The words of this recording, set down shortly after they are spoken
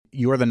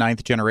you're the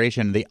ninth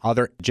generation. The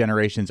other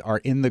generations are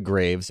in the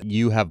Graves.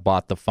 You have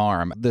bought the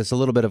farm. There's a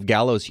little bit of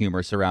gallows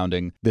humor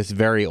surrounding this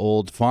very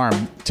old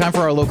farm. Time for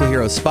our local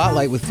hero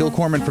spotlight with Phil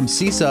Corman from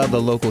CISA,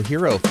 the local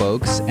hero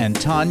folks, and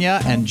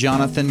Tawyna and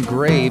Jonathan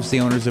Graves, the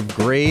owners of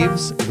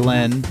Graves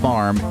Glen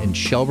Farm in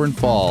Shelburne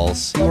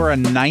Falls. You are a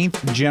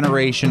ninth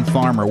generation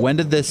farmer. When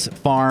did this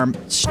farm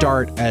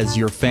start as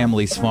your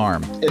family's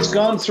farm? It's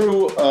gone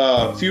through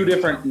a few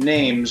different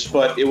names,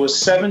 but it was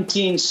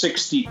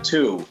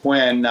 1762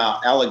 when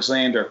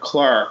Alexander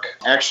Clark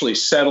actually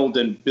settled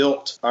and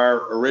built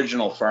our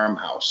original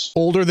farmhouse.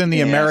 Older than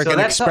the American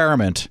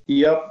experiment.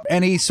 Yep.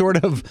 Any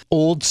sort of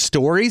old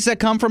stories that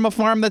come from a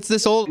farm that's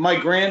this old? My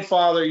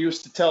grandfather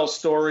used to tell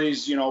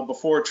stories,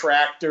 before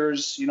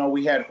tractors,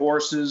 we had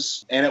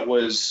horses, and it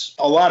was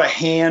a lot of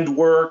hand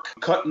work,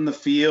 cutting the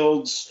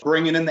fields,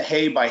 bringing in the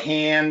hay by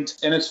hand.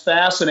 And it's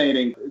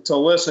fascinating to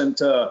listen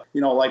to,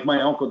 like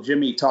my Uncle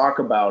Jimmy talk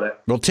about it.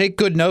 Well, take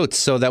good notes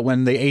so that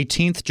when the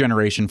 18th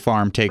generation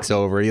farm takes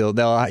over,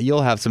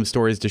 you'll have some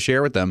stories to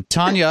share with them.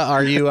 Tawyna,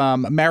 are you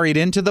married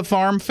into the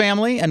farm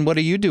family? And what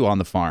do you do on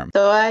the farm?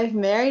 So I've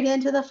married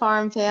into the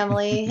farm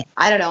family.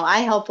 I don't know. I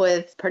help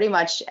with pretty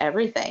much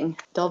everything.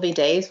 There'll be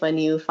days when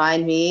you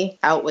find me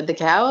out with the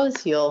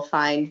cows. You'll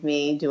find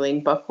me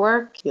doing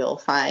bookwork. You'll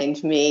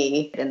find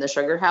me in the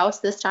sugar house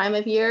this time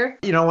of year.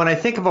 When I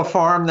think of a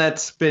farm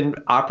that's been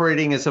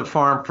operating as a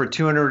farm for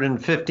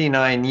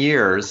 259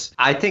 years,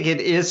 I think it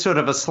is sort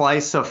of a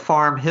slice of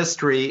farm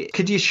history.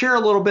 Could you share a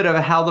little bit of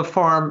how the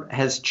farm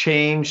has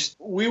changed?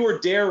 We were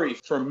dairy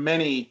for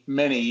many,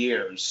 many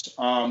years.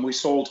 We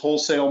sold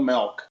wholesale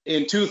milk.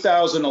 In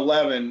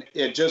 2011,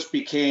 it just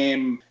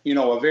became,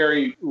 a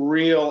very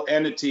real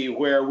entity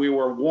where we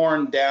were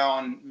worn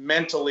down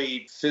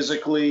mentally,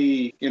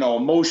 physically,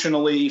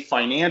 emotionally,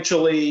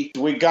 financially.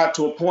 We got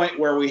to a point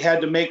where we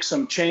had to make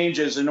some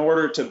changes in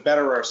order to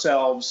better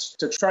ourselves,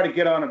 to try to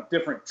get on a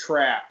different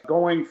track.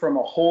 Going from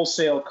a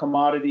wholesale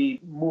commodity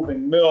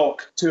moving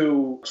milk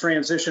to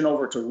transition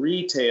over to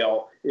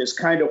retail is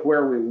kind of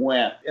where we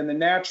went. And the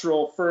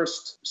natural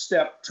first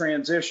step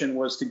transition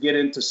was to get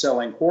into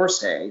selling horse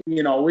hay.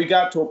 We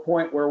got to a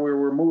point where we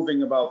were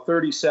moving about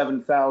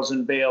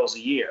 37,000 bales a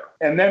year.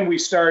 And then we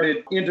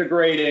started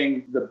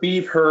integrating the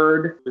beef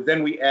herd.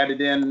 Then we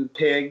added in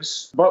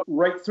pigs. But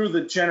right through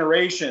the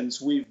generations,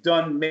 we've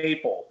done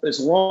maple as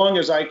long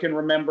as I can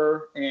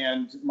remember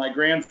and my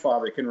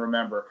grandfather can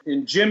remember.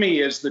 And Jimmy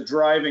is the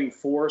driving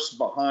force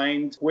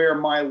behind where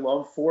my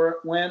love for it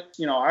went.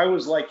 I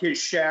was like his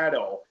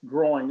shadow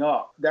growing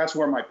up. That's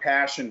where my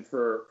passion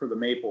for the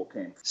maple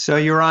came from. So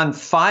you're on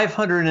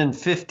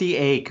 550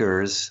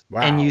 acres,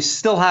 wow, and you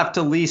still have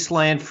to lease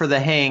land for the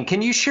haying.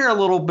 Can you share a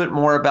little bit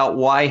more about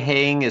why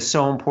haying is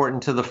so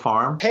important to the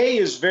farm? Hay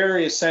is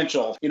very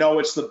essential.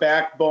 It's the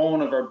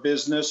backbone of our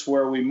business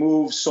where we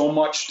move so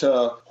much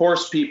to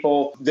horse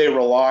people. They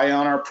rely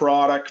on our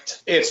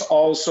product. It's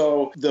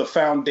also the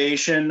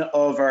foundation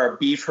of our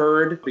beef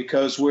herd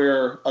because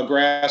we're a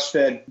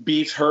grass-fed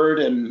beef herd,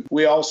 and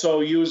we also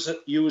use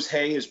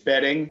hay as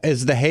bedding.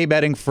 Is the hay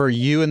bedding for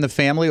you and the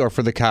family or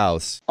for the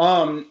cows?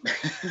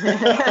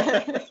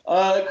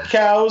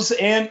 Cows,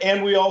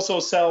 and we also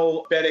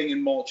sell bedding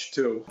and mulch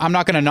too. I'm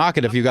not going to knock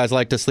it if you guys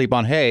like to sleep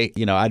on hay.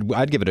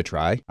 I'd give it a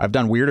try. I've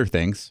done weirder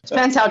things.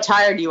 Depends how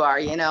tired you are,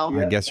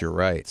 I guess you're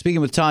right.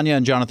 Speaking with Tawyna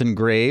and Jonathan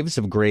Graves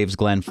of Graves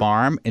Glen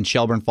Farm in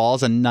Shelburne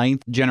Falls, a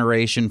ninth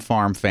generation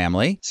farm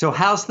family. So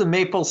how's the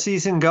maple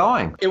season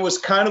going? It was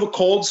kind of a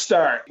cold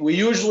start. We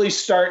usually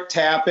start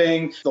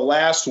tapping the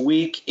last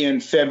week in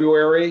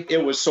February.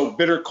 It was so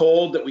bitter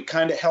cold that we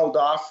kind of held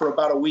off for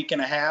about a week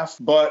and a half,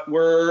 but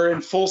we're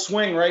in full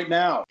swing right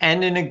now.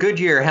 And in a good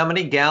year, how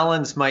many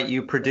gallons might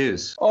you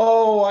produce?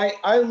 Oh,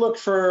 I look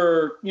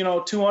for,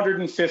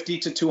 250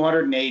 to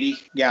 280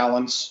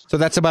 gallons. So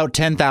that's about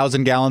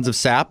 10,000 gallons of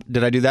sap.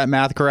 Did I do that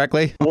math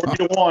correctly? 4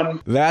 to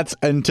 1. That's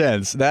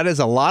intense. That is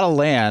a lot of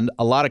land,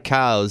 a lot of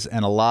cows,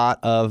 and a lot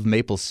of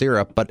maple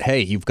syrup. But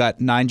hey, you've got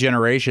 9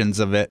 generations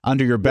of it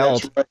under your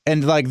belt. That's right.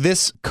 And like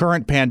this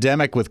current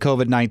pandemic with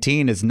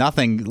COVID-19 is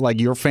nothing. Like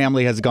your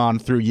family has gone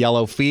through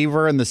yellow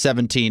fever in the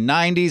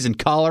 1790s and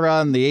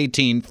cholera in the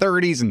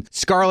 1830s and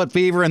scarlet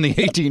fever in the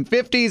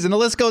 1850s, and the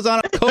list goes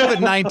on.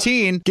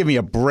 COVID-19, give me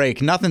a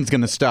break. Nothing's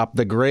going to stop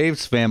the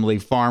Graves family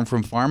farm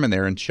from farming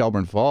there in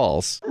Shelburne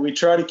Falls. We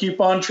try to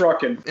keep on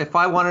trucking. If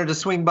I wanted to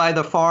swing by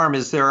the farm,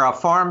 is there a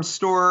farm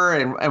store,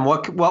 and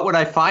what would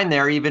I find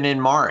there even in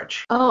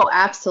March? Oh,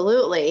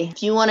 absolutely.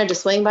 If you wanted to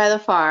swing by the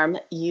farm,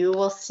 you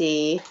will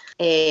see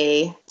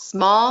a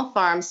small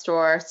farm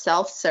store,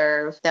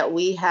 self-serve, that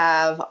we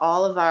have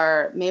all of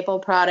our maple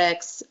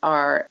products,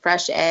 our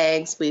fresh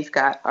eggs. We've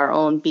got our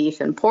own beef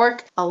and and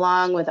pork,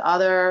 along with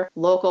other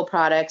local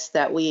products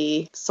that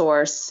we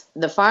source.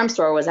 The farm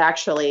store was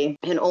actually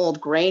an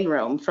old grain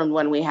room from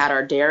when we had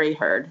our dairy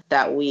herd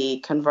that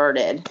we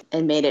converted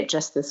and made it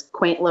just this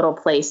quaint little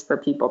place for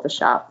people to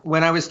shop.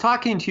 When I was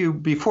talking to you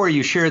before,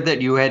 you shared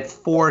that you had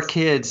 4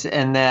 kids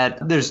and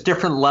that there's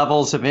different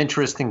levels of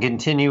interest in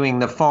continuing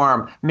the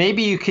farm.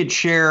 Maybe you could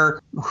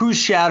share who's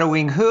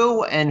shadowing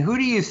who and who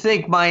do you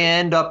think might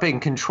end up in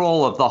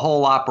control of the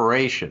whole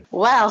operation?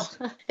 Well,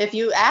 if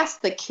you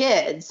ask the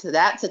kids,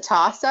 that's a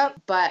toss-up.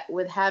 But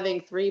with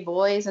having 3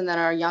 boys and then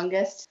our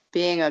youngest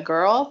being a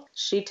girl,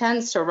 she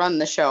tends to run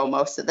the show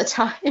most of the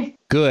time.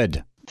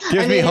 Good.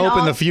 Gives me hope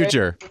in the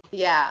future.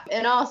 Yeah.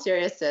 In all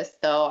seriousness,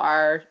 though,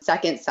 our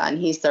second son,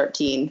 he's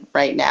 13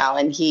 right now,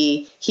 and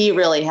he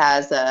really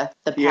has the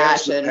passion. He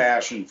has the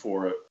passion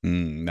for it.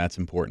 That's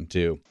important,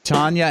 too.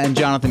 Tawyna and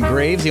Jonathan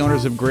Graves, the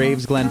owners of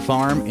Graves Glen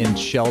Farm in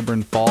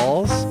Shelburne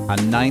Falls, a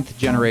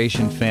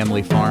 9th-generation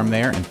family farm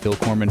there, and Phil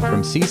Corman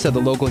from CISA, the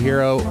local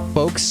hero,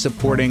 folks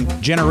supporting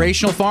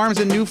generational farms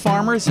and new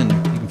farmers, and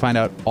you can find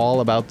out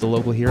all about the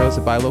local heroes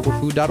at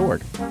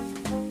buylocalfood.org.